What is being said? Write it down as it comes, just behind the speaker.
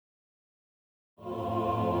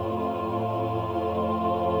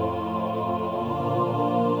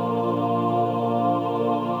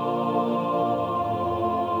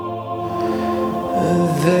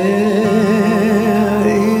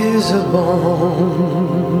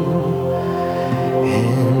balm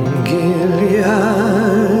in Gilead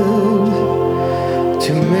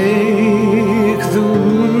to make the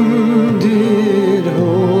wounded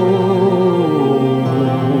whole.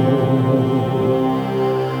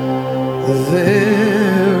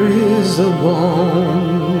 There is a balm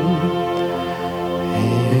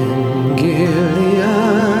in Gilead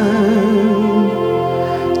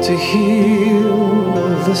to heal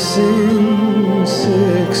the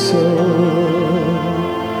sin-sick soul.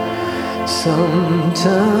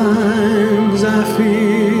 Sometimes I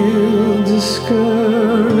feel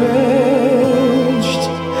discouraged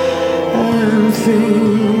and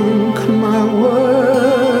think my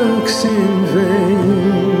work's in vain,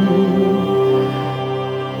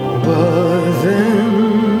 but then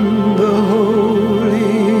the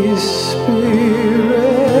Holy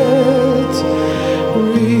Spirit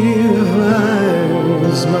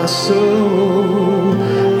revives my soul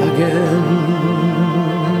again.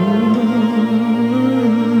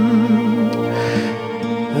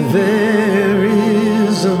 There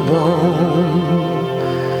is a balm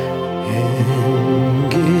in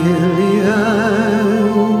Gilead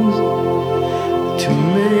to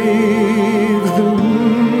make the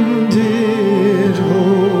wounded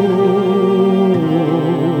whole.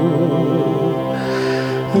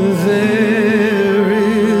 There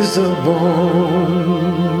is a balm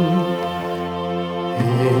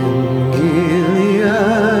in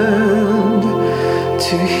Gilead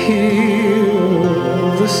to heal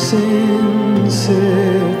the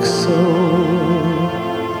sin-sick soul.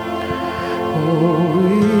 Oh,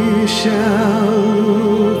 we shall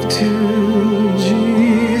look to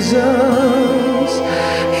Jesus.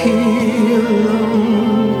 He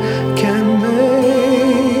alone can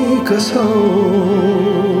make us whole.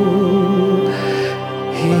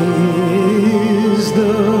 He is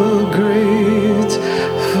the great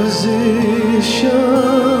physician,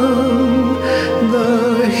 the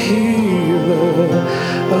healer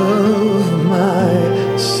of my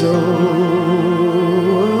soul.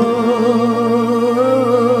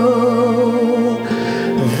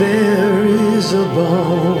 There is a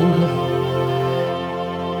balm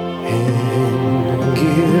in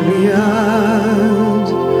Gilead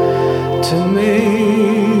to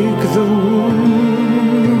make the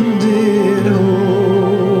wounded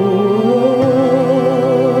whole.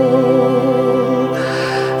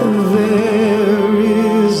 There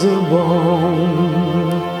is a balm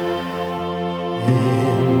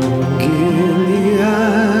in Gilead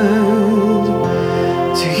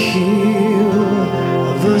to heal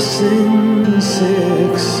the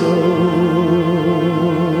sin-sick soul.